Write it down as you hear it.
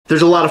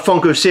There's a lot of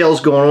Funko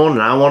sales going on,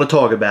 and I want to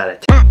talk about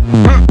it.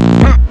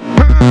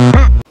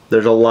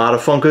 There's a lot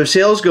of Funko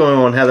sales going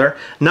on, Heather.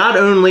 Not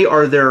only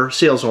are there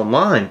sales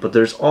online, but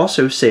there's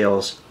also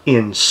sales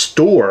in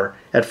store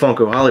at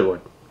Funko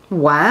Hollywood.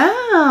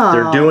 Wow.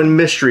 They're doing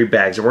mystery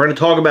bags, and we're going to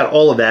talk about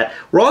all of that.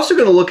 We're also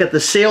going to look at the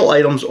sale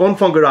items on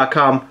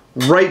Funko.com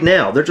right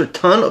now. There's a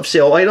ton of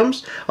sale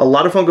items, a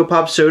lot of Funko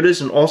Pop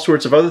sodas, and all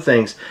sorts of other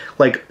things,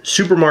 like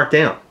super marked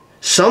down.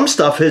 Some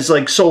stuff is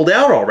like sold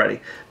out already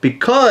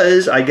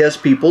because I guess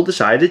people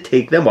decided to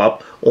take them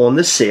up on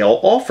the sale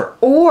offer.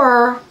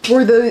 Or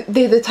were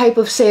they the type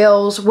of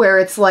sales where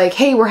it's like,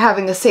 hey, we're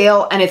having a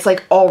sale and it's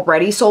like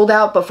already sold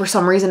out, but for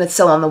some reason it's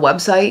still on the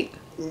website?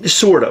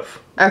 Sort of.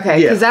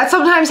 Okay, because that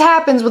sometimes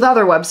happens with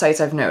other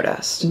websites, I've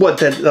noticed. What,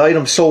 that the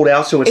item sold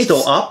out so it's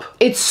still up?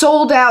 It's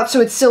sold out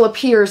so it still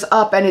appears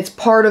up and it's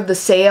part of the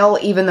sale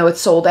even though it's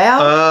sold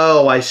out.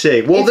 Oh, I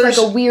see. Well, it's like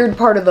a weird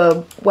part of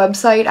the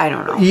website. I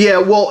don't know. Yeah,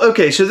 well,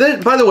 okay. So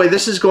then, by the way,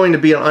 this is going to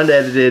be an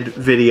unedited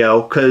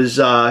video because,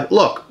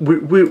 look,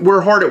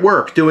 we're hard at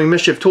work doing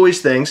Mischief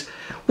Toys things.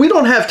 We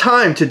don't have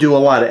time to do a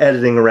lot of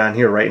editing around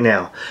here right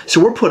now.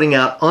 So we're putting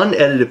out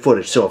unedited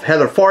footage. So if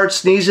Heather farts,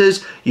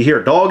 sneezes, you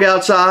hear a dog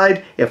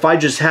outside, if I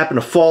just happen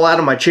to fall out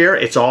of my chair,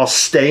 it's all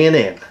staying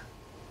in.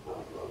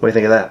 What do you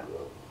think of that?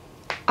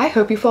 I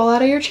hope you fall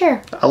out of your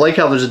chair. I like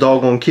how there's a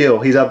dog on kill.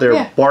 He's out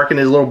there barking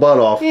his little butt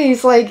off. Yeah,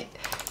 he's like,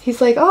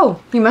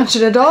 oh, you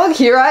mentioned a dog?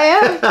 Here I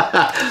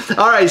am.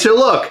 All right, so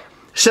look.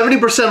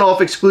 70% off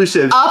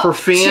exclusives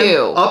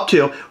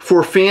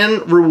for fan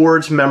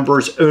rewards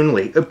members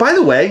only. By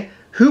the way,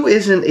 who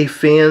isn't a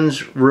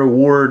fans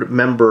reward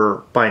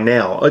member by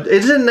now?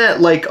 Isn't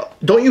that like,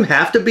 don't you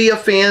have to be a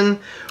fan?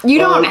 You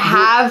don't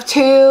have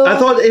to. I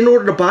thought in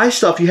order to buy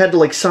stuff you had to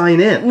like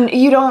sign in.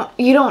 You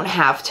don't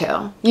have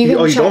to. You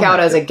can check out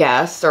as a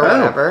guest or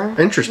whatever.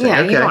 Interesting.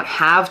 Yeah, okay. You don't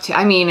have to.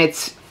 I mean,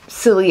 it's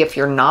silly if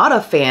you're not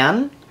a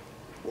fan.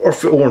 Or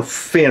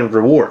fan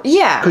rewards.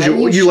 Yeah. Because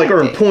you like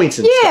earn points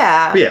and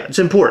stuff. Yeah, it's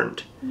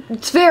important.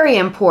 It's very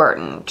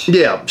important.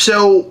 Yeah,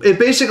 so it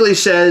basically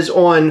says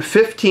on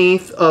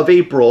 15th of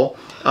April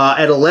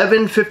at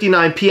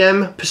 11:59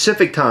 p.m.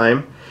 Pacific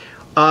time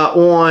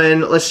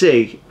on, let's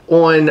see,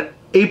 on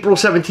April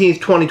 17th,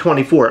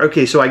 2024.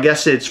 Okay, so I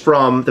guess it's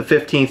from the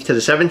 15th to the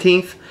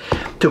 17th.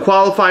 To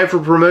qualify for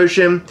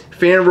promotion,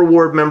 fan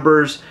reward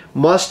members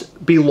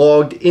must be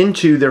logged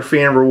into their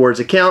fan rewards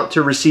account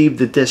to receive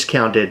the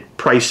discounted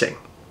pricing.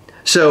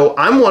 So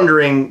I'm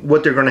wondering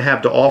what they're going to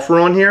have to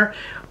offer on here.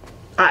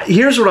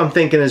 Here's what I'm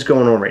thinking is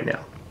going on right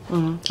now.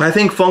 I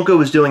think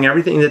Funko is doing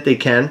everything that they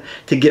can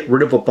to get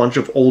rid of a bunch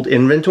of old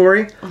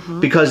inventory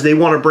because they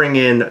want to bring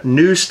in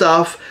new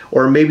stuff,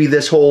 or maybe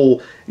this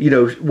whole, you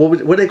know, what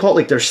do they call it?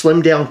 Like their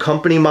slim down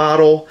company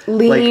model,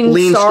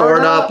 lean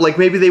startup. Like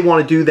maybe they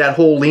want to do that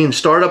whole lean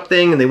startup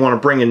thing and they want to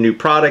bring in new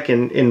product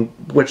in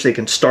which they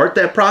can start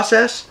that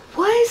process.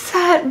 What is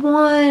that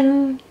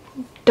one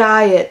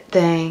diet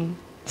thing?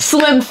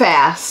 Slim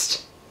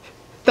Fast.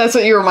 That's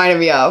what you reminded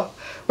me of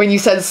when you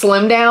said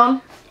slim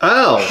down.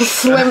 Oh.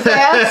 Slim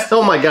Fast?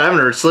 Oh my god, I haven't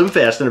heard Slim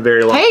Fast in a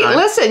very long time. Hey,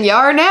 listen, you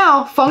are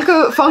now.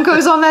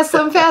 Funko's on that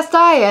Slim Fast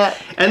diet.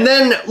 And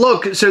then,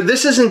 look, so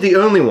this isn't the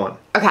only one.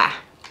 Okay.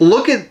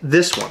 Look at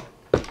this one.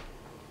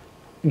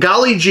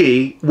 Golly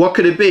gee, what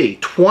could it be?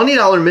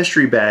 $20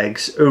 mystery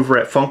bags over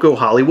at Funko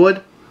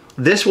Hollywood.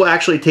 This will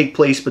actually take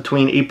place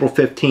between April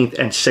 15th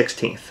and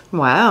 16th.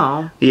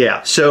 Wow.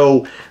 Yeah,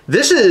 so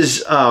this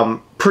is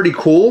pretty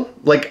cool.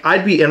 Like,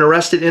 I'd be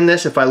interested in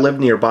this if I lived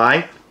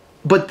nearby.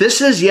 But this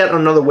is yet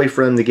another way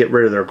for them to get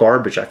rid of their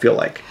garbage, I feel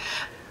like.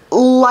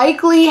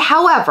 Likely,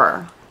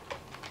 however.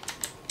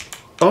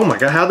 Oh my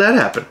god, how'd that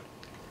happen?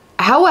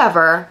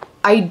 However,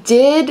 I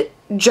did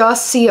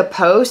just see a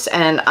post,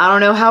 and I don't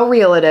know how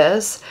real it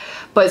is,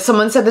 but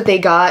someone said that they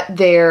got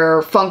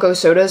their Funko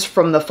sodas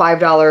from the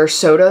 $5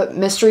 soda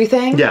mystery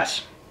thing.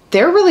 Yes.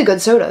 They're really good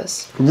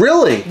sodas.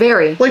 Really?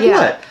 Very. Like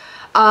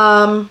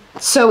what?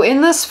 So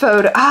in this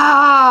photo,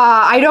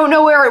 I don't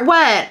know where it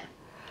went.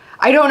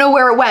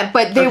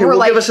 But they were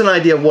like, give us an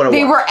idea of what it was.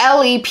 They were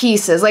LE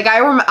pieces. Like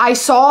I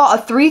saw a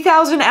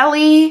 3000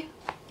 LE.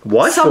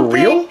 What? Something. For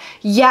real?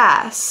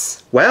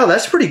 Yes. Wow,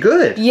 that's pretty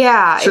good.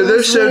 Yeah. So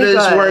those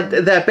sodas weren't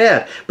that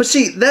bad. But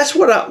see, that's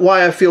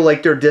why I feel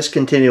like they're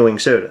discontinuing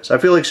sodas. I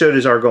feel like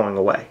sodas are going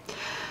away.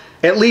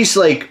 At least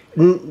like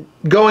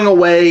going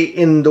away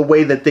in the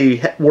way that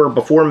they were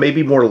before,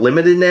 maybe more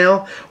limited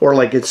now, or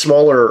like in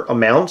smaller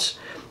amounts.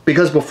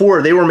 Because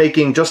before they were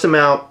making just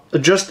about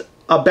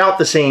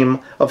the same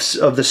of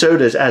the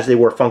sodas as they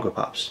were Funko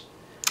Pops.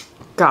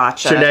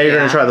 Gotcha. So now you're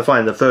going to try to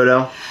find the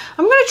photo?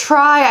 I'm going to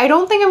try. I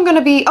don't think I'm going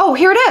to be... Oh,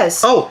 here it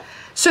is. Oh.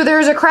 So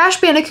there's a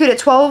Crash Bandicoot at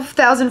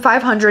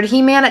 12,500,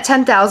 He-Man at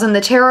 10,000,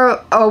 the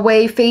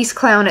Tearaway Face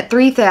Clown at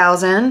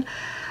 3,000,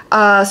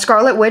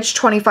 Scarlet Witch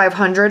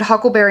 2,500,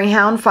 Huckleberry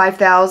Hound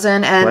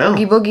 5,000, and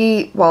Oogie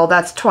Boogie, well,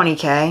 that's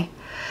 20K.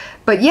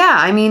 But yeah,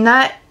 I mean,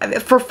 that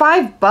for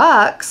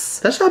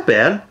 $5... That's not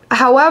bad.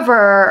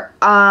 However,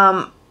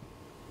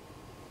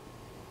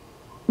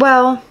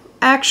 well,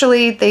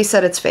 actually, they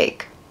said it's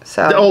fake.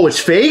 So. Oh, it's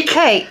fake?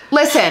 Hey,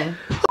 listen.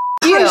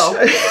 You.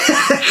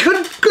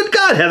 Good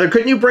God, Heather,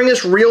 couldn't you bring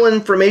us real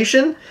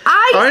information?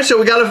 All right, so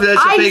we got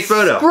that's a fake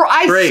photo.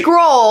 I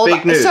scrolled.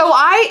 Fake news. So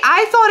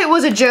I thought it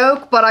was a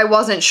joke, but I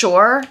wasn't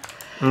sure.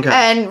 Okay.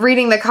 And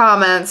reading the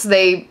comments,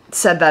 they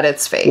said that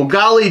it's fake. Well,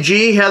 golly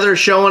gee, Heather's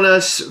showing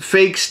us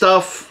fake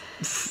stuff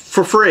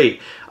for free.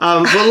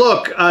 But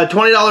look,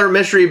 $20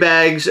 mystery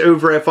bags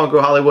over at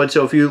Funko Hollywood.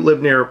 So if you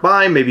live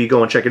nearby, maybe you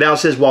go and check it out. It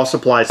says while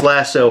supplies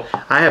last. So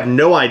I have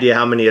no idea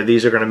how many of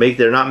these are going to make.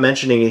 They're not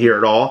mentioning it here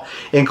at all.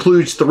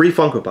 Includes 3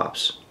 Funko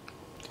Pops.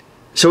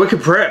 So it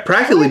could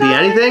practically be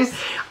anything.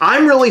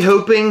 I'm really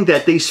hoping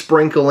that they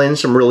sprinkle in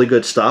some really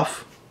good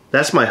stuff.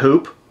 That's my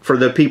hope for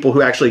the people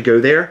who actually go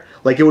there.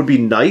 Like, it would be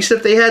nice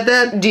if they had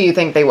that. Do you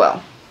think they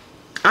will?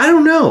 I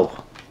don't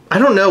know. I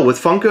don't know. With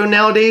Funko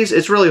nowadays,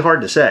 it's really hard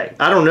to say.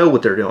 I don't know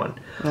what they're doing.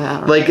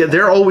 Like,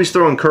 they're always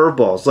throwing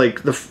curveballs.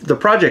 Like, the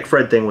Project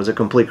Fred thing was a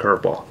complete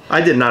curveball.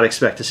 I did not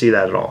expect to see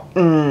that at all.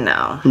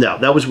 No. No,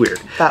 that was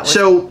weird. That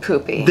was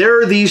poopy.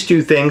 There are these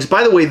 2 things.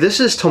 By the way, this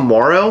is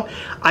tomorrow.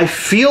 I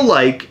feel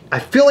like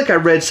I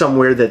read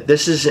somewhere that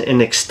this is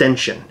an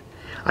extension.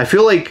 I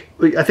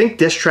think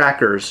Disc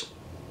Trackers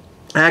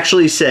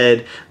actually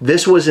said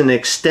this was an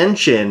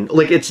extension,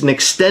 like it's an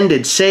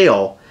extended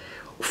sale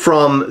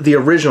from the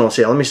original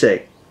sale. Let me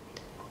see.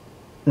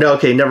 No,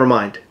 okay, never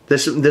mind.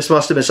 This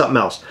must have been something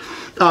else.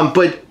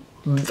 But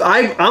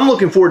I'm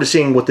looking forward to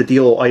seeing what the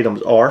deal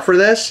items are for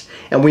this,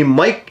 and we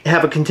might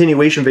have a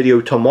continuation video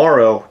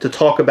tomorrow to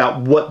talk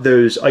about what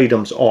those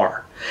items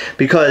are.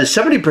 Because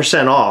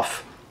 70%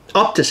 off,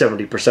 up to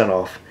 70%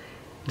 off,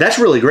 that's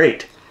really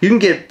great. You can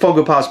get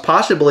Funko Pops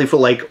possibly for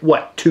like,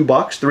 what, $2,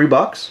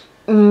 $3?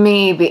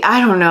 Maybe. I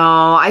don't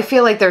know. I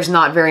feel like there's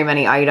not very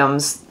many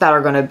items that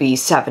are going to be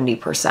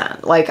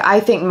 70%. Like, I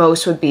think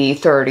most would be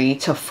 30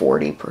 to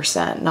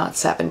 40%, not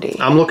 70.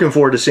 I'm looking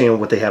forward to seeing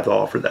what they have to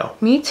offer, though.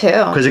 Me too.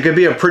 Because it could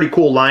be a pretty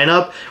cool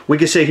lineup. We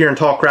could sit here and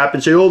talk crap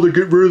and say, oh, they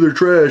get rid of their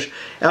trash.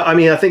 I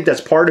mean, I think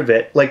that's part of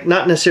it. Like,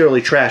 not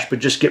necessarily trash, but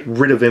just get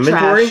rid of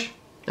inventory. Trash.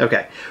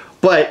 Okay.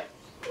 But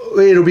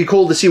it'll be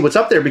cool to see what's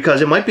up there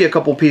because it might be a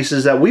couple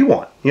pieces that we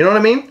want. You know what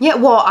I mean? Yeah,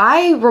 well,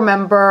 I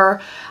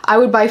remember I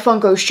would buy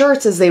Funko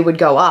shirts as they would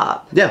go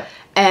up. Yeah.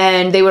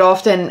 And they would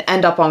often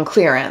end up on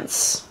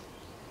clearance.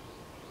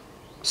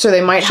 So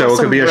they might have So it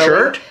could be a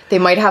shirt? They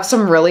might have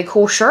some really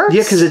cool shirts.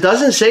 Yeah, because it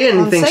doesn't say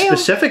anything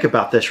specific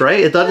about this, right?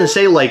 It doesn't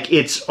say like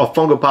it's a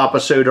Funko Pop, a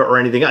soda, or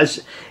anything.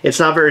 It's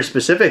not very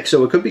specific,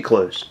 so it could be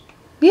closed.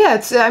 Yeah,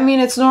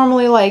 it's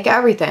normally like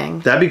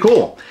everything. That'd be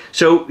cool.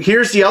 So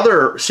here's the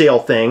other sale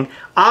thing.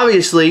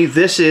 Obviously,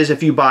 this is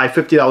if you buy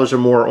 $50 or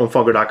more on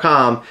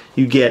Funko.com,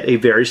 you get a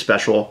very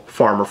special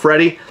Farmer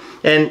Freddy.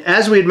 And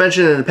as we had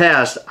mentioned in the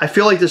past, I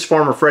feel like this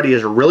Farmer Freddy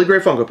is a really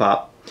great Funko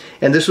Pop.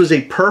 And this was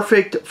a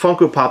perfect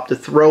Funko Pop to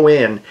throw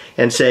in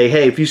and say,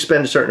 hey, if you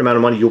spend a certain amount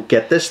of money, you'll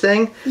get this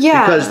thing.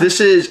 Yeah. Because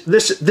this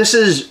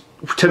is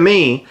to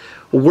me,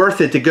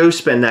 worth it to go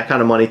spend that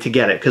kind of money to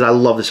get it because I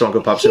love this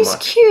Funko Pop so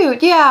much. He's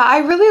cute. Yeah, I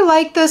really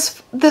like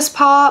this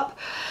pop.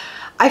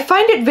 I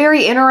find it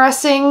very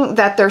interesting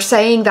that they're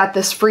saying that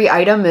this free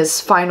item is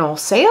final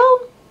sale.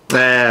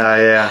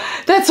 Yeah.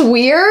 That's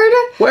weird.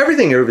 Well,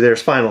 everything over there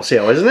is final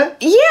sale, isn't it?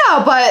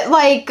 Yeah, but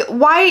like,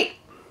 why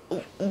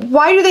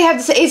do they have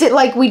to say? Is it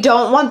like we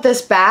don't want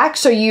this back,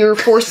 so you're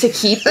forced to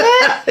keep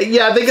it?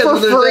 Yeah, I think that's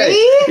what they're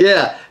saying.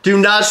 Yeah,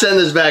 do not send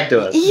this back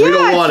to us. Yeah, we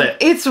don't want it.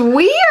 It's weird.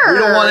 We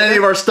don't want any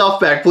of our stuff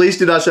back. Please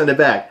do not send it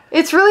back.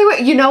 It's really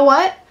weird. You know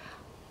what?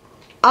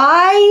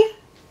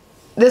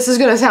 This is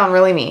gonna sound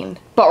really mean,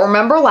 but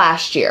remember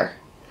last year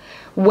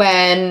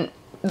when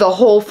the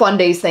whole Fun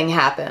Days thing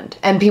happened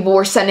and people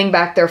were sending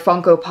back their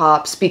Funko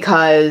Pops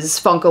because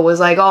Funko was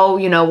like, oh,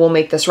 we'll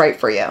make this right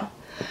for you.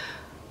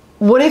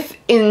 What if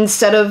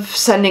instead of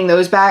sending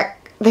those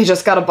back, they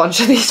just got a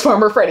bunch of these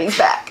Farmer Freddies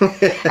back?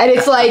 And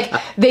it's like,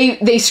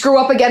 they screw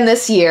up again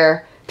this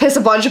year, piss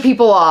a bunch of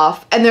people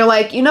off, and they're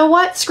like, you know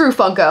what? Screw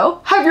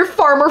Funko. Have your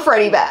Farmer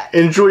Freddy back.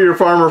 Enjoy your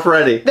Farmer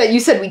Freddy. That you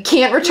said we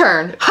can't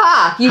return.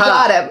 Ha! You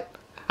got him.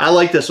 I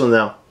like this one,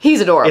 though.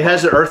 He's adorable. It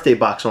has the Earth Day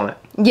box on it.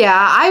 Yeah,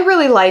 I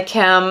really like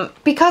him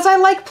because I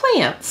like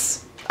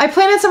plants. I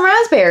planted some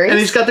raspberries. And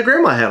he's got the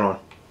grandma hat on.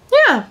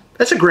 Yeah.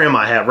 That's a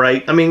grandma hat,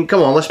 right? I mean,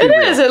 come on, let's be real.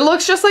 It is. It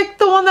looks just like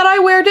the one that I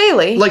wear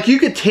daily. Like, you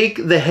could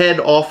take the head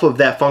off of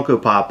that Funko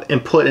Pop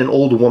and put an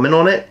old woman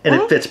on it, and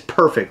it fits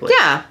perfectly.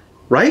 Yeah.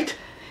 Right?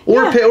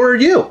 Or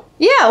you.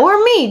 Yeah,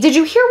 or me. Did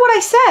you hear what I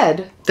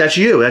said? That's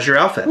you. That's your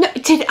outfit. No,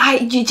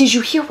 did you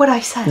hear what I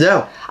said?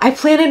 No. I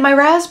planted my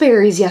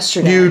raspberries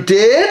yesterday. You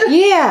did?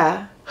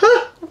 Yeah.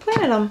 Huh. I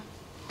planted them.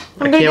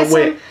 I can't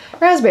wait. Some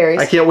raspberries.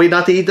 I can't wait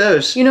not to eat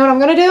those. You know what I'm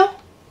going to do?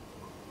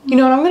 You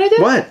know what I'm going to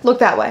do? What? Look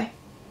that way.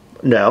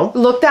 No.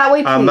 Look that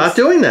way, please. I'm not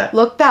doing that.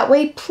 Look that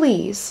way,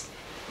 please.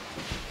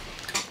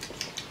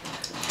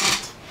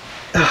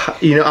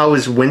 I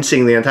was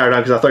wincing the entire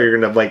time because I thought you were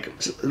going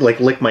to like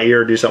lick my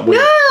ear or do something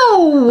weird. No!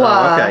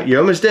 Oh, okay. You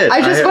almost did.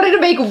 I just wanted to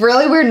make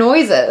really weird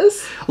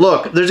noises.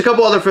 Look, there's a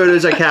couple other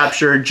photos I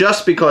captured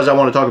just because I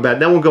want to talk about it.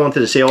 Then we'll go into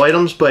the sale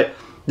items, but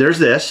there's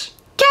this.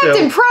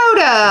 Captain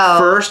Proto.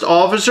 First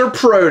Officer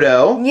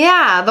Proto.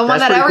 Yeah, the one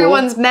that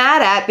everyone's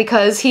mad at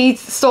because he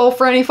stole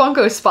Franny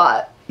Funko's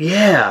spot.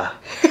 Yeah.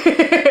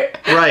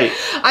 Right.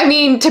 I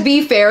mean, to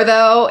be fair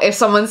though, if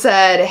someone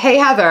said, "Hey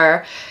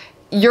Heather,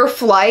 your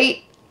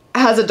flight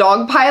has a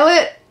dog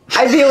pilot,"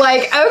 I'd be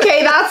like,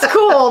 "Okay, that's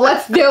cool.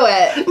 Let's do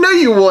it." No,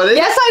 you wouldn't.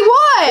 Yes,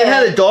 I would. It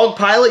had a dog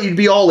pilot, you'd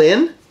be all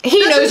in?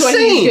 He knows what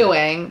he's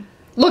doing.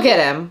 Look at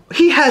him.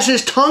 He has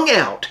his tongue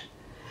out.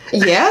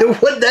 Yeah.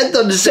 What that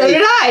doesn't say. So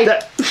did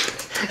I.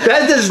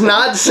 That does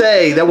not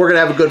say that we're going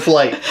to have a good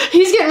flight.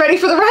 He's getting ready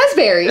for the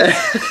raspberries.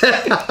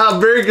 I'm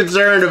very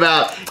concerned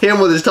about him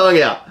with his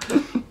tongue out.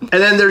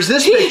 And then there's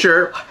this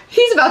picture.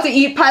 He's about to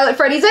eat Pilot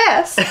Freddy's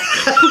ass.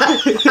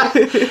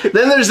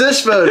 Then there's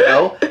this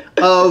photo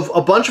of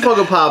a bunch of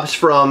Funko Pops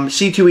from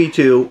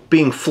C2E2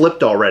 being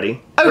flipped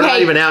already. Okay. They're not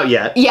even out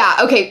yet. Yeah,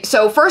 okay,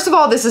 so first of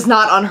all, this is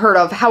not unheard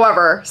of.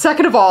 However,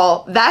 second of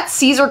all, that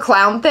Caesar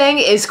clown thing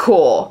is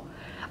cool.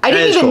 I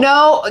didn't even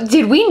know.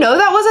 Did we know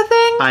that was a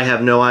thing? I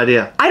have no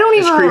idea. I don't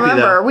even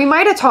remember. We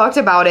might have talked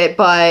about it,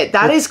 but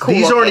that is cool.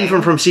 These aren't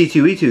even from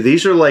C2E2.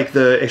 These are like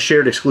the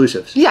shared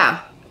exclusives.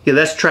 Yeah. Yeah,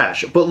 that's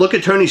trash. But look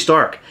at Tony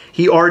Stark.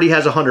 He already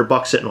has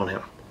 $100 sitting on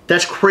him.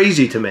 That's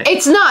crazy to me.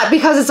 It's not,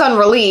 because it's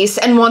unreleased,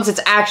 and once it's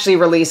actually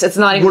released, it's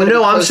not even. Well,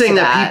 no, I'm saying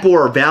that people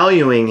are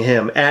valuing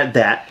him at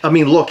that. I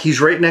mean, look, he's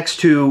right next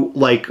to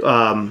like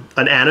an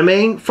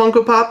anime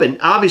Funko Pop, and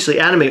obviously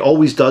anime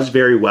always does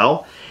very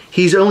well.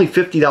 He's only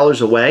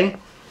 $50 away.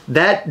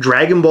 That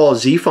Dragon Ball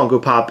Z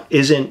Funko Pop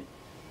isn't.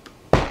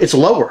 It's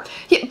lower.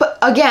 Yeah, but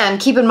again,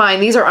 keep in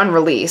mind, these are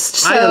unreleased.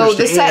 So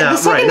the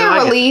second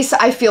they're released,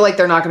 I feel like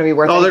they're not going to be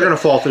worth it. Oh, they're going to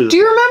fall through. Do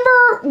you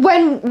remember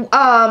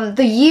when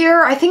the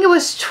year, I think it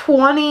was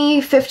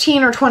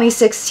 2015 or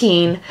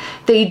 2016,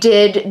 they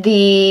did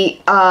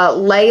the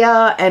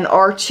Leia and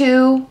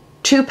R2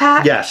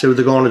 2-pack? Yes, it was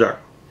the Glow in the Dark.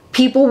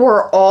 People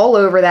were all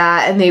over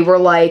that, and they were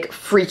like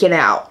freaking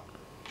out.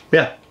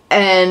 Yeah.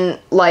 And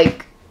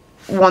like,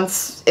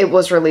 once it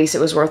was released, it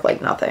was worth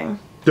like nothing.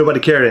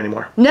 Nobody cared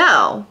anymore.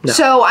 No.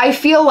 So I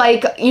feel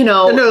like, you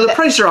know... No, the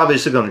prices are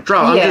obviously going to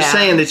drop. Yeah. I'm just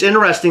saying it's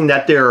interesting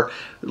that they're,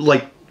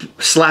 like,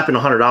 slapping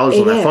 $100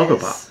 on that Funko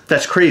Pop.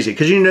 That's crazy,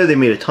 because you know they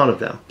made a ton of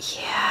them.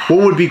 Yeah. What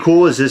would be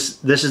cool is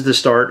this is the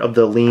start of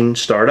the lean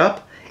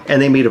startup, and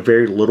they made a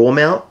very little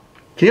amount.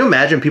 Can you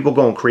imagine people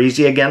going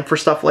crazy again for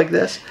stuff like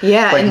this?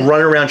 Yeah. Like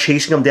running around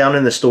chasing them down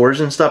in the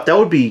stores and stuff? That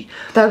would be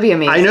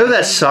amazing. I know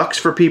that sucks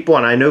for people,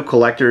 and I know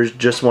collectors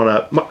just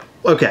want to...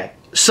 Okay.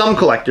 Some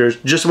collectors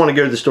just want to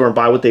go to the store and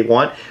buy what they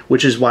want,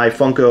 which is why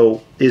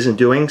Funko isn't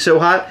doing so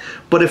hot.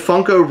 But if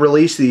Funko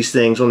released these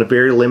things on a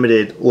very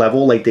limited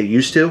level like they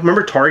used to,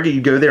 remember Target,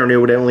 you go there and they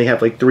would only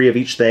have like 3 of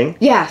each thing?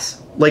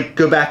 Yes. Like,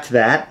 go back to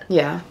that.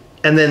 Yeah.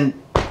 And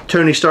then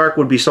Tony Stark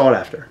would be sought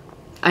after.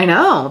 I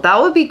know.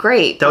 That would be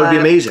great. That would be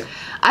amazing.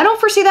 I don't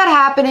foresee that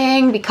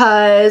happening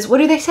because, what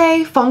do they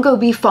say? Funko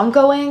be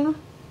Funkoing?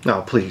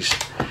 No, please.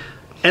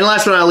 And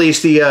last but not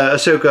least, the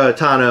Ahsoka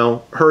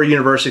Tano, her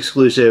Universe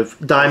exclusive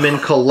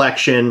Diamond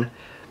Collection.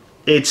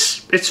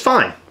 It's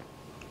fine.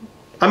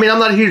 I mean, I'm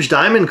not a huge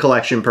Diamond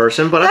Collection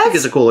person, but I think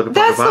it's a cool looking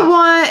Funko Pop. That's the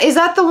one. Is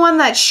that the one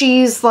that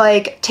she's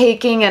like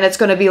taking, and it's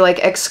going to be like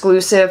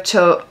exclusive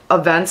to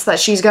events that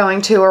she's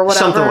going to or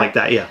whatever? Something like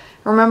that. Yeah.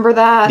 Remember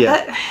that?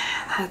 Yeah.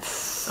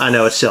 That's. I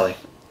know, it's silly.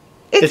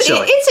 It's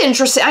silly. It's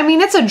interesting. I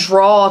mean, it's a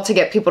draw to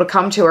get people to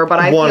come to her, but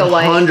I feel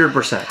like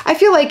 100%. I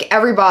feel like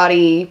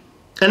everybody.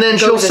 And then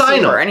she'll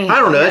sign them. I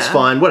don't know. That's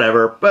fine.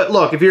 Whatever. But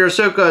look, if you're a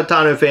Ahsoka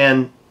Tano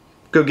fan,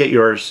 go get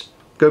yours.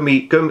 Go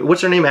meet.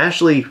 What's her name?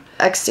 Ashley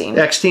Eckstein.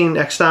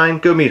 Eckstein.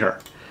 Go meet her.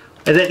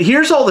 And then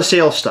here's all the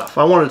sales stuff.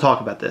 I want to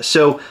talk about this.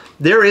 So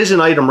there is an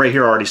item right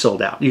here already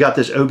sold out. You got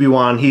this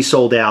Obi-Wan. He's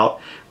sold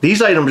out.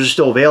 These items are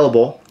still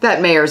available.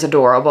 That Mayor's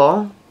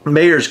adorable.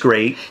 Mayor's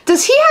great.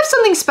 Does he have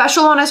something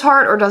special on his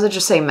heart, or does it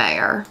just say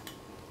Mayor?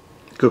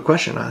 Good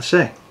question. I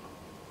say.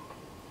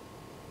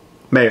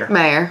 Mayor.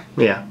 Mayor.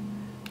 Yeah.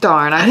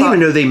 Darn, I didn't even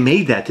know they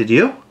made that, did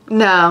you?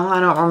 No,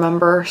 I don't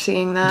remember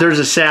seeing that. There's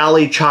a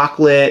Sally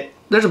chocolate.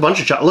 There's a bunch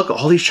of chocolate. Look,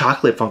 all these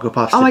chocolate Funko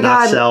Pops did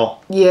not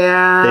sell.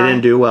 Yeah. They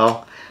didn't do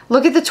well.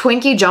 Look at the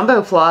Twinkie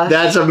Jumbo plush.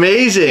 That's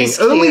amazing.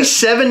 Only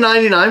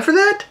 $7.99 for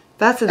that?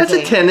 That's insane.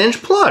 That's a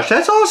 10-inch plush.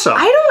 That's awesome.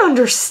 I don't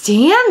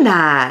understand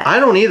that. I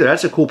don't either.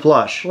 That's a cool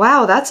plush.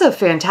 Wow, that's a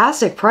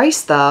fantastic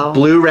price, though.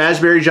 Blue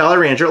Raspberry Jolly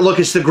Rancher. Look,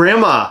 it's the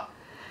grandma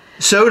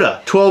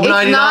soda.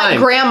 $12.99. It's not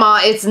grandma,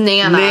 it's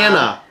Nana.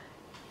 Nana.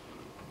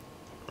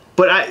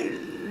 But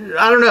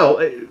I don't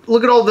know.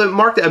 Look at all the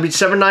market. I mean,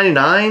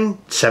 $7.99,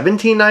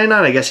 $17.99.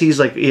 I guess he's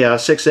like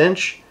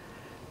 6-inch.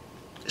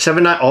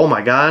 $7.99. Oh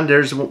my God!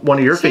 There's one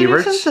of your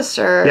favorites.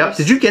 Sisters. Yep.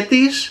 Did you get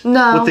these?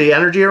 No. With the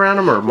energy around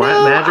them or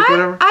magic,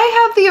 whatever.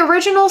 I have the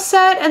original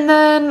set, and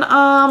then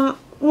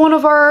one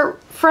of our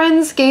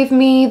friends gave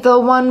me the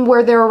one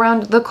where they're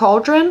around the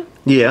cauldron.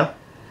 Yeah.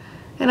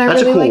 And I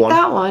That's a really cool like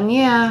that one,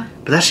 yeah.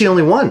 But that's the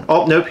only one.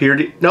 Oh, nope,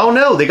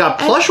 no, they got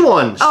plush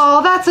ones.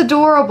 Oh, that's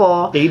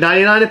adorable.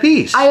 $8.99 a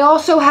piece. I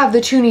also have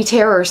the Toonie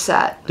Terror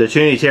set. The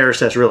Toonie Terror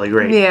set's really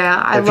great.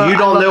 Yeah, If you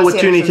don't know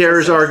what Toonie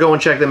Terrors are, go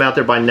and check them out.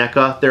 They're by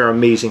NECA. They're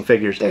amazing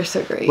figures. They're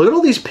so great. Look at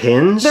all these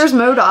pins. There's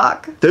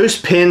MODOK. Those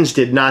pins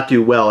did not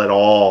do well at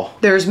all.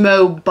 There's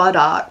Mo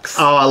Buttocks.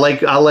 Oh, I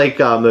like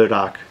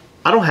MODOK.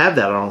 I don't have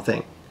that, I don't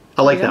think.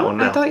 I like that one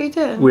now. I thought you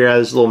did. Where he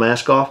has his little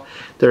mask off.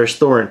 There's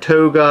Thor and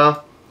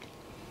Toga.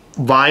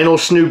 Vinyl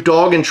Snoop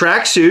Dogg in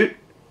tracksuit.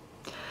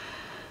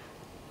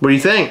 What do you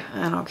think?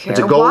 I don't care.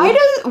 It's a gold.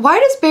 Why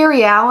does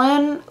Barry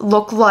Allen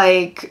look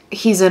like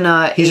he's in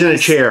a... He's in a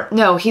chair.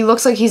 No, he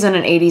looks like he's in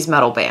an 80s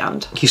metal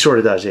band. He sort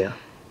of does, yeah.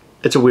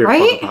 It's a weird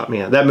Right? Funko Pop.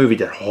 Yeah, that movie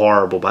did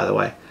horrible, by the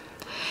way.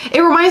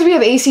 It reminds me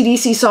of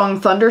AC/DC song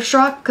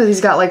Thunderstruck because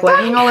he's got like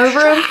lightning all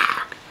over him.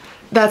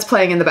 That's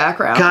playing in the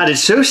background. God,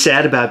 it's so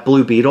sad about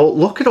Blue Beetle.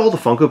 Look at all the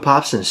Funko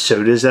Pops and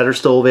sodas that are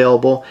still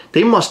available.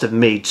 They must have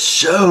made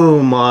so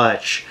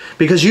much.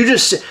 Because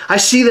I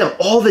see them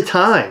all the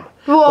time.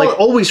 Well, like,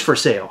 always for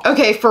sale.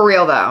 Okay, for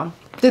real though.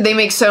 Did they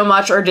make so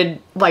much or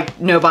did like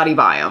nobody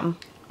buy them?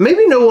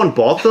 Maybe no one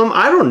bought them.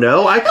 I don't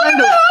know. I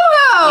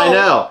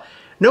know.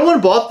 No one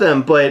bought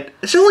them, but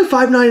it's only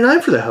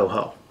 $5.99 for the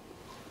Ho-Ho.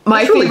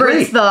 My really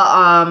favorite's great.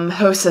 the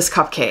Hostess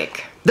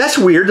cupcake. That's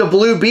weird. The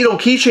Blue Beetle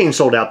keychain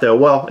sold out though.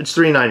 Well, it's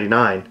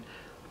 $3.99.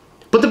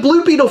 But the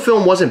Blue Beetle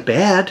film wasn't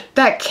bad.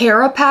 That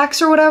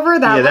Carapax or whatever,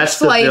 that Yeah, that's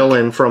the like,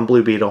 villain from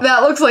Blue Beetle.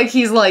 That looks like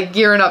he's like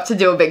gearing up to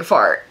do a big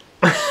fart.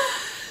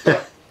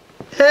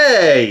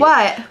 Hey!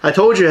 What? I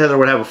told you Heather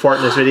would have a fart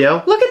in this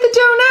video. Look at the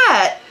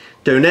donut.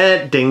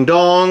 Donut, Ding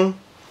Dong.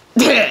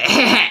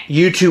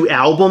 U2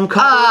 album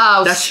cover.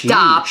 Oh, that's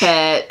stop huge.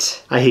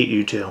 it. I hate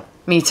U2.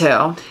 Me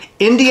too.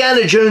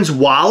 Indiana Jones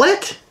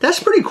wallet?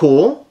 That's pretty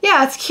cool.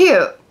 Yeah, it's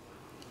cute.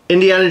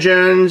 Indiana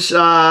Jones,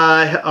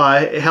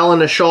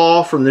 Helena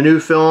Shaw from the new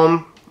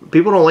film.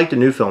 People don't like the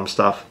new film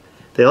stuff.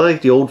 They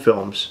like the old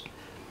films.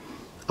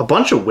 A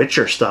bunch of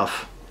Witcher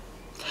stuff.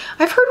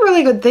 I've heard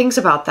really good things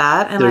about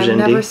that, and There's I've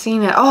never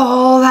seen it.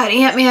 Oh, that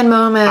Ant-Man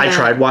moment. I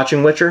tried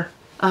watching Witcher.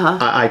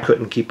 I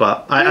couldn't keep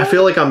up. I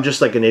feel like I'm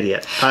just like an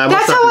idiot.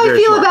 That's how I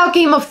feel about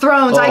Game of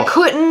Thrones. I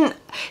couldn't,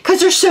 because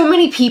there's so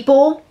many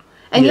people,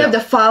 and you have to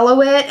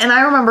follow it, and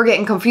I remember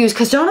getting confused,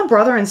 because don't a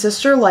brother and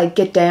sister, like,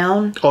 get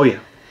down? Oh, yeah.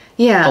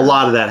 Yeah. A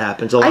lot of that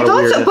happens. A lot I of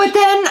thought weirdness. so, but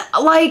then,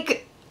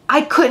 like,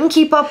 I couldn't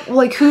keep up,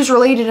 like, who's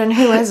related and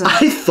who isn't.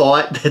 I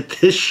thought that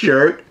this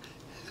shirt,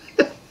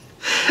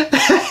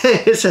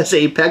 it says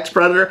Apex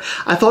Predator.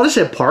 I thought it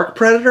said Park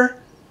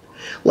Predator,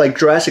 like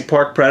Jurassic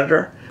Park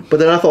Predator. But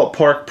then I thought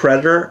Park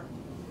Predator,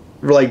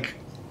 like,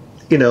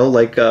 you know,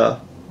 like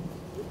a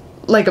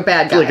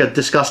bad guy. Like a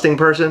disgusting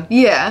person.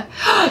 Yeah.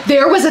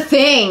 There was a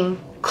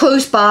thing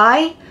close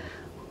by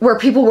where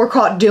people were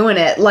caught doing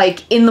it,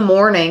 like, in the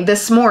morning,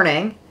 this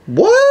morning.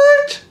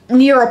 What?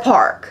 Near a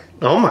park.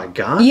 Oh my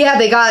god. Yeah,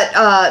 they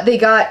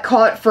got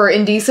caught for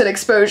indecent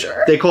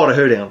exposure. They caught a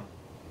hoedown.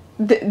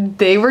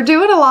 They were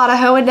doing a lot of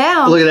hoeing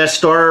down. Look at that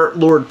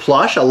Star-Lord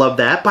plush. I love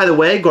that. By the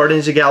way,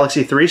 Guardians of the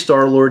Galaxy 3,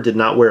 Star-Lord did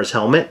not wear his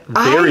helmet.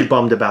 Very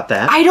bummed about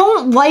that. I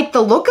don't like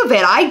the look of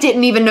it. I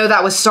didn't even know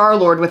that was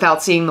Star-Lord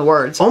without seeing the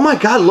words. Oh my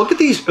god, look at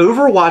these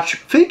Overwatch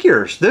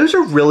figures. Those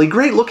are really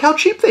great. Look how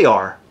cheap they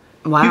are.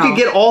 Wow. You could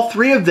get all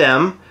three of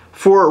them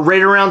for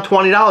right around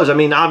 $20. I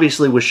mean,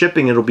 obviously with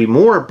shipping it'll be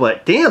more,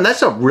 but damn,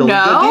 that's a really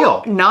good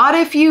deal. Not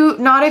if you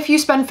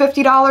spend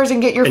 $50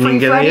 and get your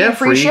free Freddy and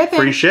free shipping.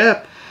 Free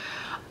ship.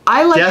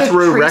 I like Death the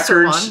Row Tracer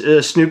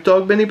Records Snoop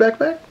Dogg mini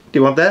backpack. Do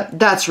you want that?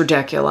 That's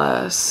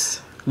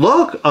ridiculous.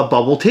 Look, a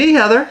bubble tea,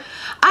 Heather.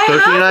 I have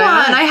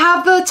one. I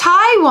have the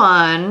Thai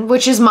one,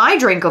 which is my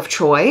drink of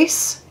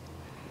choice.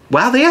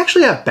 Wow, they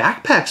actually have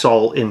backpacks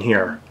all in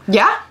here.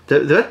 Yeah.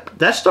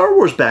 That Star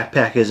Wars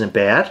backpack isn't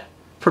bad.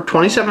 For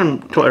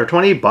 27 or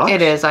 28 bucks.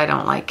 It is. I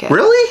don't like it.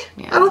 Really?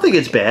 Yeah. I don't think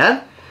it's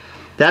bad.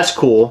 That's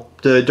cool.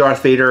 The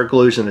Darth Vader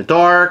glows in the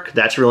dark.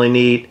 That's really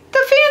neat. The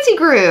Fancy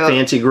Groot.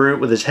 Fancy Groot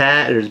with his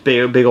hat. There's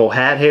big old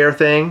hat hair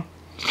thing.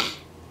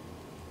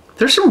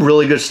 There's some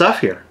really good stuff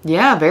here.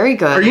 Yeah, very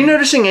good. Are you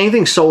noticing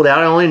anything sold out?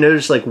 I only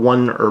noticed like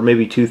one or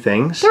maybe two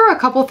things. There are a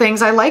couple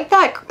things. I like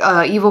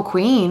that Evil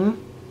Queen.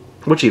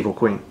 Which Evil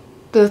Queen?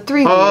 The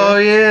 3 liter. Oh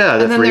yeah,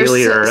 the and then 3 there's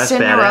liter. That's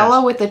Cinderella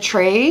badass. with the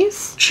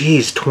trays.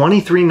 Jeez,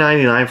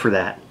 $23.99 for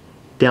that.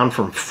 Down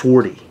from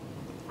 $40.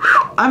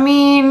 I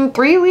mean,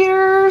 3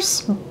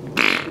 liters.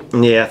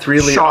 Yeah, 3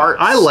 liters. Sharks.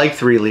 I like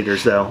 3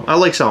 liters though. I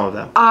like some of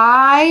them.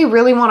 I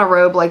really want a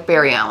robe like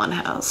Barry Allen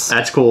has.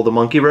 That's cool. The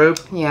monkey robe.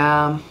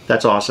 Yeah.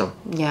 That's awesome.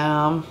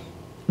 Yeah.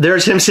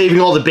 There's him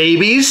saving all the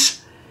babies.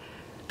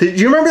 Did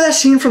you remember that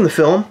scene from the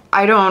film?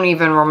 I don't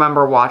even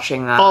remember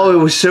watching that. Oh,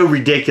 it was so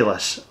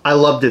ridiculous. I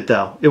loved it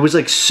though. It was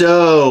like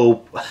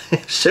so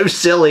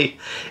silly.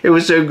 It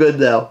was so good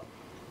though.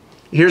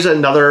 Here's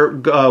another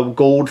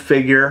gold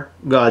figure,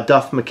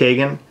 Duff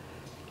McKagan.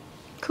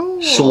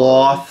 Cool.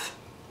 Sloth.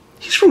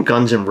 He's from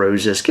Guns N'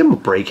 Roses. Give him a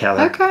break,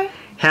 Heather. Okay.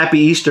 Happy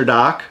Easter,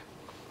 Doc.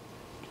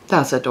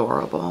 That's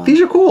adorable.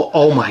 These are cool.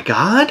 Oh my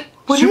God.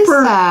 What is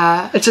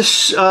that?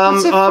 It's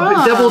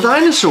a devil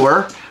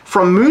dinosaur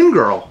from Moon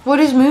Girl. What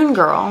is Moon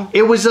Girl?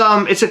 It was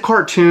it's a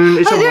cartoon.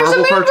 It's a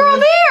Marvel cartoon. There's a Moon Girl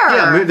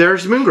there. Yeah,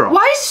 there's Moon Girl.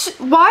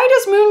 Why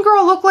does Moon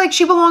Girl look like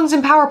she belongs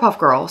in Powerpuff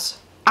Girls?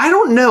 I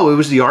don't know. It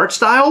was the art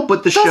style,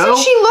 but the show...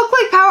 Doesn't she look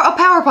like a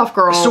Powerpuff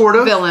Girl sort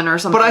of villain or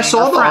something? But I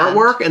saw the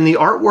artwork, and the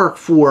artwork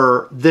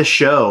for this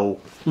show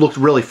looked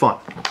really fun.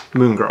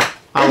 Moon Girl.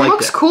 I liked it. It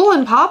looks cool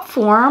in pop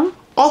form.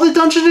 All the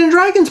Dungeons and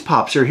Dragons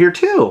pops are here,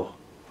 too.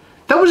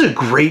 That was a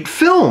great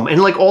film,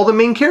 and like all the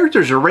main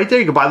characters are right there.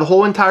 You can buy the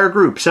whole entire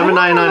group, $7.99 a piece.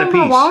 I don't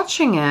remember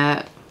watching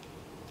it.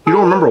 You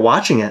don't remember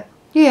watching it?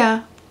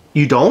 Yeah.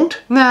 You don't?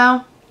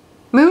 No.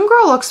 Moon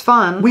Girl looks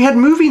fun. We had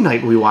movie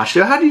night when we watched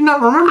it. How do you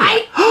not remember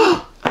it?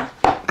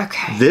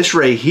 Okay. This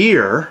right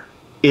here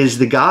is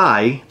the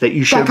guy that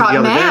you showed me the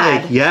other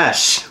day.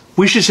 Yes.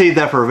 We should save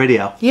that for a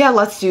video. Yeah,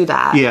 let's do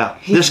that. Yeah.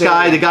 This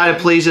guy, the guy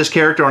that plays this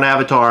character on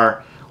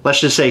Avatar,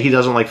 let's just say he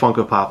doesn't like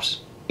Funko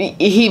Pops.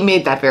 He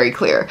made that very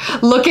clear.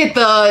 Look at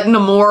the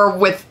Namor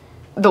with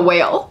the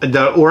whale.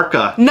 The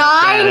orca.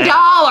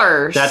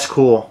 $9. That's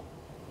cool.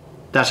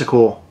 That's a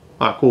cool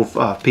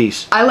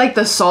piece. I like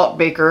the Salt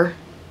Baker.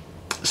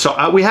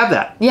 So we have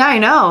that. Yeah, I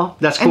know.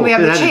 That's cool. And we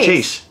have the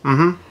Chase.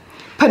 Mm-hmm.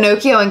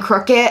 Pinocchio and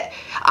Cricket.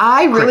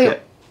 I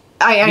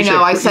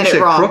know I said it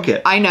wrong.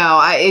 Crooked. I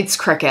know it's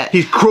Cricket.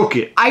 He's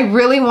crooked. I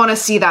really want to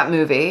see that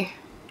movie.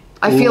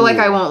 I feel like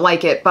I won't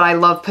like it, but I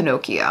love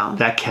Pinocchio.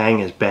 That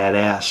Kang is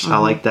badass. I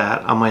like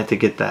that. I might have to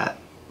get that.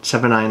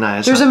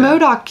 $7.99. There's a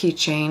MODOK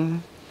keychain.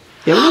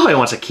 Yeah, but nobody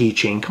wants a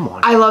keychain. Come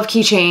on. I love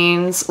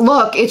keychains.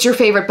 Look, it's your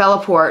favorite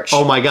Bella Porch.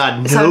 Oh my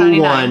God,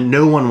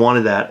 no one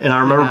wanted that. And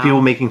I remember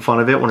people making fun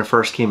of it when it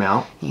first came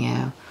out.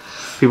 Yeah.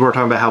 People were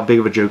talking about how big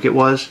of a joke it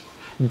was.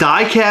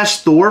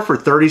 Die-cast Thor for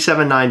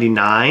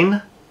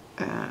 $37.99.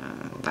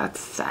 That's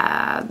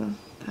sad.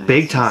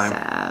 Big time.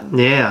 Sad.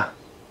 Yeah.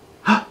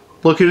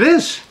 Look who it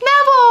is.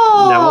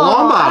 Neville! Neville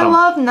Longbottom. I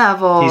love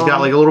Neville. He's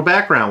got like a little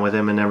background with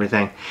him and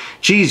everything.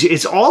 Jeez,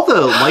 it's all the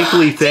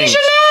likely things.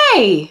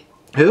 Dejanay!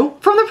 Who?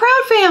 From the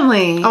Proud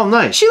Family. Oh,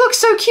 nice. She looks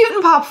so cute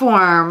in pop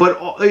form.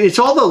 But it's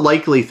all the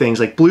likely things,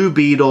 like Blue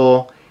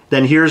Beetle.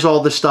 Then here's all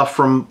the stuff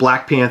from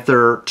Black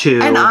Panther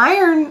 2. And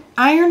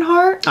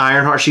Ironheart?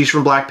 Ironheart, she's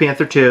from Black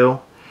Panther 2.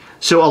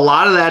 So a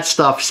lot of that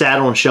stuff sat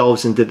on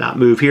shelves and did not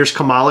move. Here's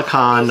Kamala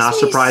Khan. Not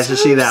surprised to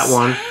see that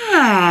one.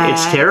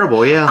 It's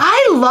terrible, yeah.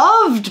 I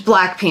loved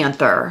Black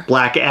Panther.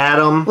 Black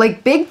Adam.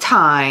 Like, big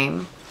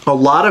time. A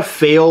lot of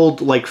failed,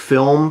 like,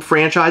 film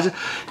franchises.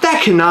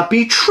 That cannot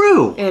be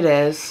true. It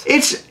is.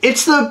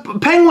 It's the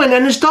Penguin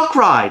and his Duck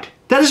Ride.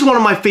 That is one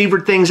of my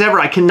favorite things ever.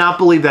 I cannot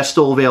believe that's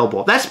still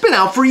available. That's been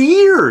out for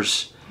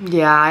years.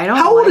 Yeah, I don't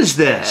How old is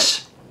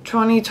this?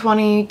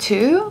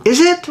 2022?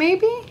 Is it?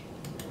 Maybe?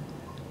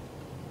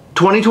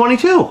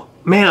 2022.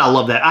 Man, I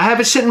love that. I have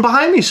it sitting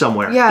behind me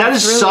somewhere. Yeah, that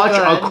is really such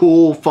good. a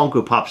cool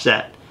Funko Pop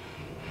set.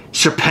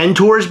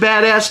 Serpentor is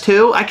badass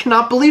too. I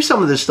cannot believe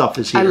some of this stuff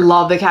is here. I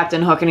love the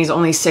Captain Hook, and he's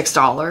only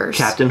 $6.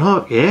 Captain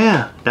Hook,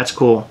 yeah, that's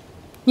cool.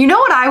 You know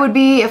what I would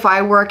be if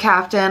I were a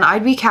captain?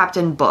 I'd be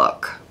Captain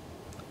Book.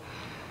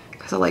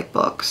 Because I like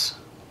books.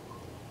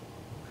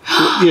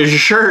 Here's your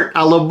shirt.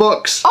 I love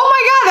books. Oh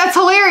my God, that's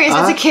hilarious.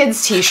 It's a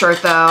kid's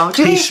t-shirt though.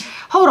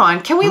 Hold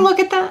on, can we look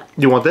at that?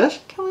 You want this?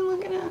 Can we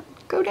look at it?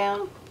 Go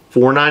down.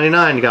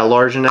 $4.99. You got a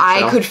large and XL.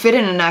 I could fit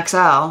in an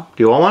XL.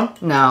 Do you want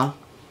one? No.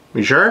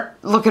 You sure?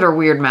 Look at her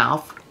weird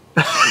mouth.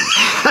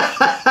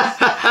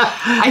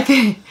 I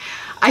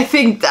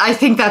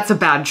think that's a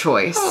bad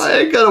choice. Oh,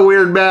 I got a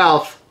weird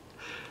mouth.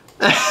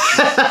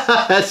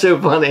 That's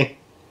so funny.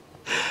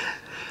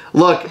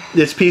 Look,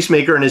 it's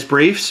Peacemaker in his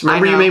briefs.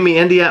 Remember you made me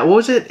Indiana... What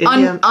was it?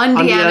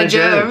 Indiana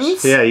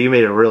Jones. Yeah, you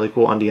made a really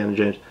cool Indiana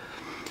Jones.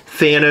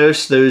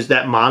 Thanos,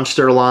 that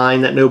monster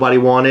line that nobody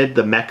wanted,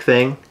 the mech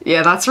thing.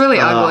 Yeah, that's really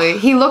ugly.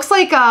 He looks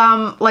like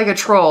a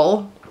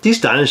troll.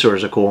 These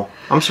dinosaurs are cool.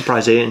 I'm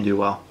surprised they didn't do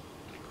well.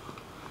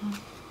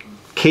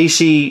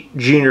 Casey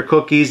Jr.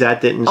 cookies,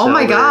 that didn't sell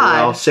very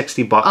well.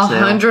 $60 now.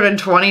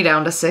 120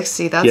 down to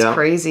 60. That's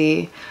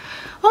crazy.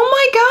 Oh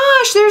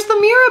my gosh, there's the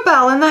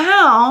Mirabelle in the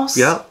house.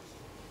 Yep.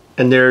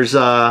 And there's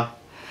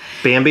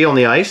Bambi on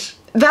the ice.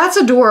 That's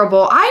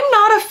adorable. I'm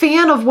not a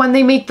fan of when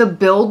they make the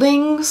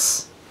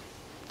buildings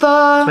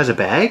as a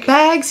bag?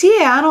 Bags,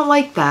 yeah, I don't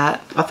like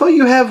that. I thought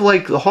you have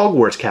like the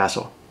Hogwarts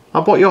castle. I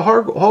bought you a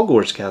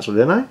Hogwarts castle,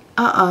 didn't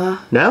I?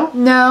 No?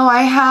 No,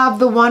 I have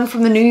the one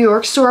from the New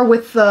York store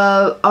with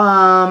the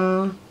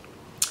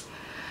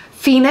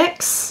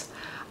Phoenix.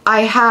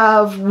 I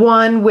have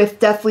one with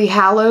Deathly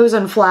Hallows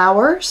and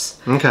flowers.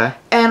 Okay.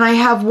 And I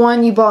have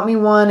one, you bought me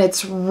one,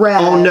 it's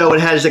red. Oh no,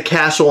 it has a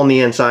castle on the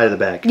inside of the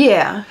bag.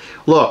 Yeah.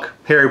 Look,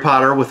 Harry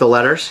Potter with the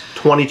letters,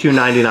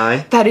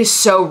 $22.99. That is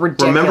so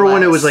ridiculous. Remember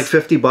when it was like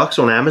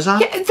 $50 on Amazon?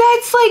 Yeah,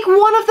 that's like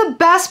one of the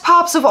best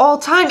pops of all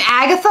time.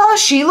 Agatha,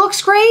 she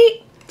looks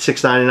great.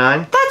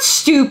 $6.99. That's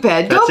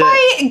stupid. That's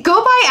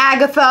go buy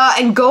Agatha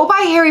and go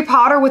buy Harry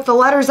Potter with the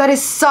letters. That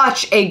is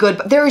such a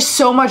good... There is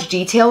so much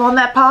detail on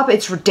that pop.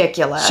 It's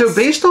ridiculous. So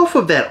based off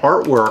of that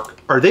artwork,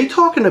 are they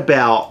talking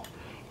about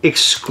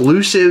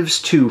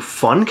exclusives to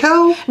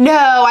Funko?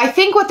 No, I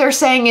think what they're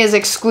saying is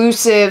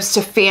exclusives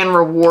to Fan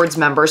Rewards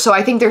members. So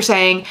I think they're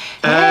saying,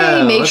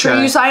 hey, make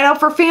sure you sign up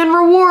for Fan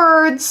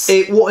Rewards.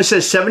 It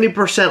says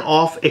 70%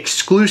 off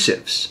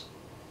exclusives.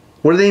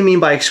 What do they mean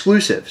by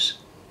exclusives?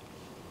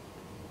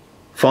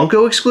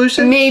 Funko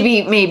exclusive?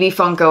 Maybe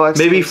Funko exclusive.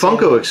 Maybe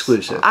Funko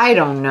exclusive. I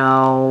don't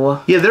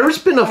know. Yeah, there's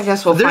been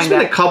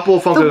a couple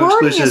of Funko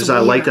exclusives I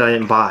liked that I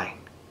didn't buy.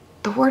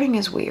 The wording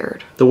is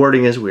weird. The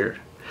wording is weird.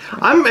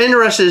 I'm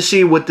interested to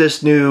see what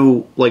this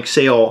new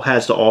sale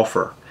has to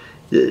offer.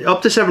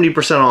 Up to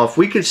 70% off.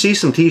 We could see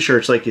some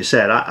t-shirts like you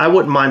said. I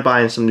wouldn't mind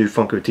buying some new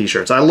Funko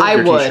t-shirts. I love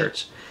your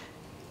t-shirts.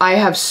 I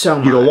have so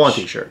much. You don't want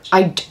t-shirts.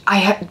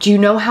 Do you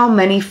know how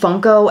many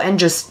Funko and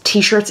just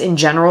t-shirts in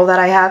general that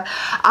I have?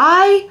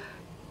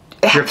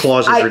 Your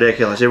closet's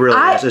ridiculous. It really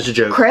is. It's a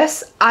joke.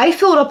 Chris, I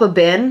filled up a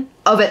bin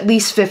of at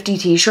least 50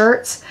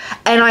 t-shirts,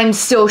 and I'm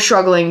still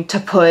struggling to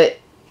put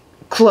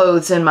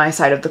clothes in my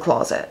side of the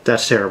closet.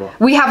 That's terrible.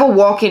 We have a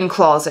walk-in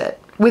closet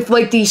with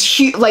these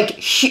huge,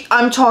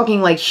 I'm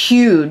talking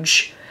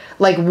huge,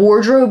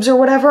 wardrobes or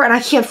whatever, and I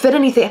can't fit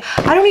anything.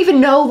 I don't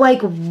even know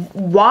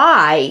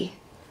why.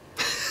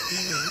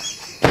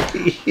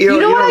 You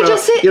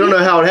don't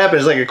know how it happened.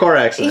 It's like a car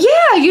accident.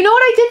 Yeah, you know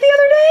what I did the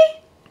other day?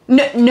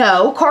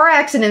 No, car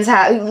accidents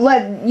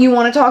you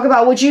want to talk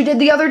about what you did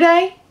the other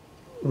day?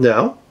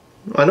 No,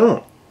 I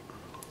don't.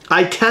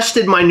 I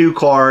tested my new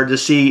car to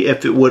see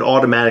if it would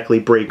automatically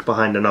brake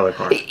behind another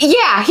car.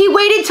 Yeah, he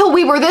waited till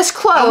we were this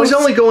close. I was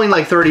only going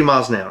 30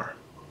 miles an hour.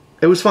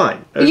 It was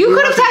fine. You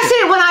could have tested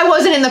it when I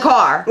wasn't in the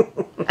car.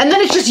 And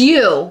then it's just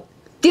you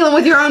dealing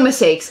with your own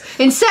mistakes.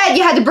 Instead,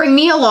 you had to bring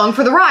me along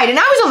for the ride. And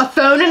I was on the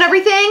phone and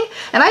everything,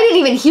 and I didn't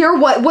even hear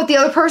what the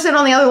other person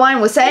on the other line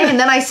was saying, and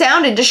then I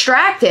sounded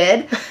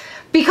distracted.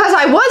 Because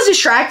I was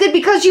distracted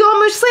because you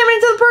almost slammed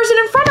into the person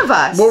in front of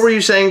us. What were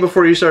you saying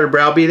before you started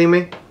browbeating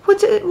me? What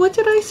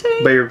did I say?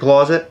 About your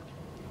closet?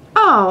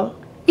 Oh,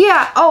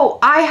 yeah. Oh,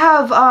 I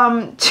have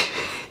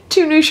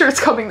 2 new shirts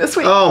coming this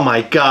week. Oh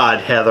my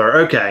God, Heather.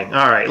 Okay,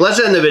 all right. Let's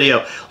end the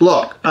video.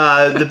 Look,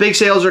 the big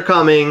sales are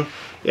coming.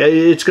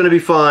 It's going to be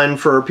fun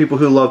for people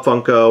who love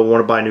Funko,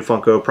 want to buy a new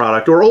Funko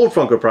product, or old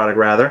Funko product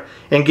rather,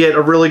 and get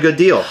a really good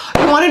deal.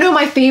 You want to know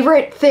my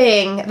favorite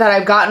thing that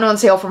I've gotten on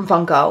sale from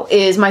Funko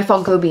is my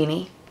Funko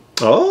beanie.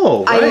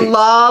 Oh, right. I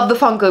love the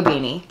Funko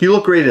beanie. You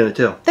look great in it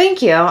too.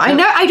 Thank you. Yeah.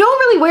 I don't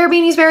really wear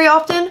beanies very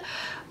often,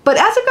 but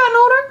as I've gotten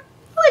older,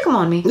 I like them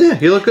on me. Yeah,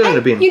 you look good in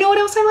a beanie. You know what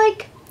else I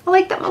like? I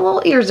like that my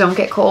little ears don't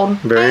get cold.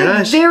 Very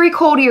nice. Very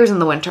cold ears in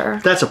the winter.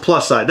 That's a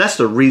plus side. That's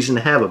the reason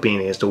to have a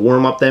beanie, is to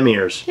warm up them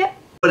ears. Yep.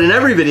 But in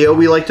every video,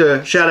 we like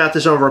to shout out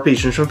to some of our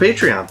patrons from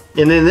Patreon.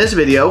 And in this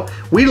video,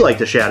 we'd like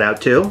to shout out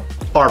to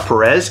R.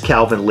 Perez,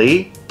 Calvin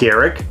Lee,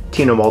 Derek,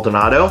 Tino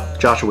Maldonado,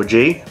 Joshua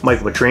G,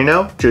 Michael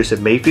Petrino, Joseph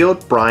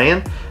Mayfield,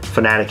 Brian,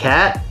 Fanatic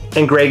Hat,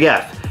 and Greg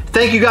F.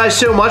 Thank you guys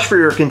so much for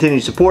your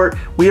continued support.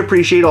 We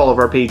appreciate all of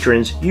our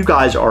patrons. You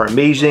guys are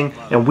amazing,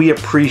 and we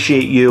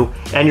appreciate you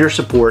and your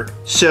support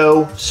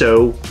so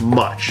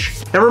much.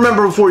 And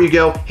remember, before you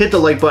go, hit the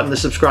like button, the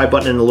subscribe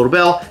button, and the little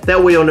bell.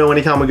 That way you'll know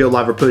anytime we go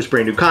live or post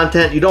brand new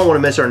content. You don't want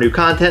to miss our new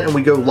content, and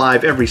we go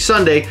live every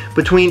Sunday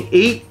between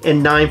 8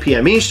 and 9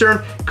 p.m.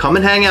 Eastern. Come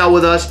and hang out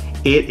with us.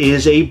 It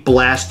is a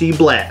blasty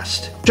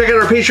blast. Check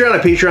out our Patreon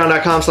at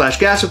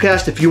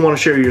patreon.com/Gastlecast if you want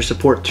to show your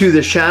support to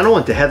this channel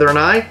and to Heather and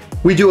I.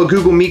 We do a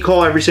Google Meet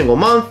call every single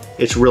month.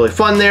 It's really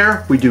fun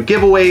there. We do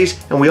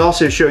giveaways, and we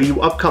also show you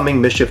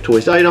upcoming Mischief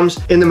Toys items.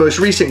 In the most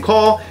recent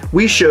call,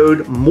 we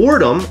showed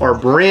Mortem, our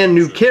brand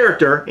new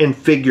character, in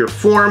figure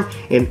form,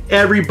 and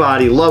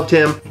everybody loved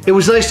him. It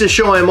was nice to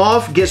show him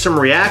off, get some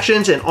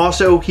reactions, and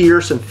also hear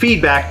some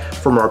feedback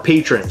from our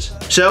patrons.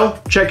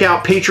 So check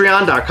out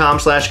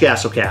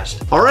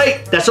patreon.com/Gastlecast. All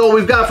right, that's all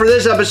we've got for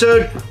this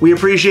episode. We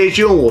appreciate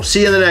you, and we'll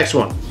see you in the next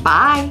one.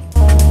 Bye.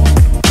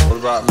 What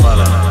about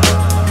money?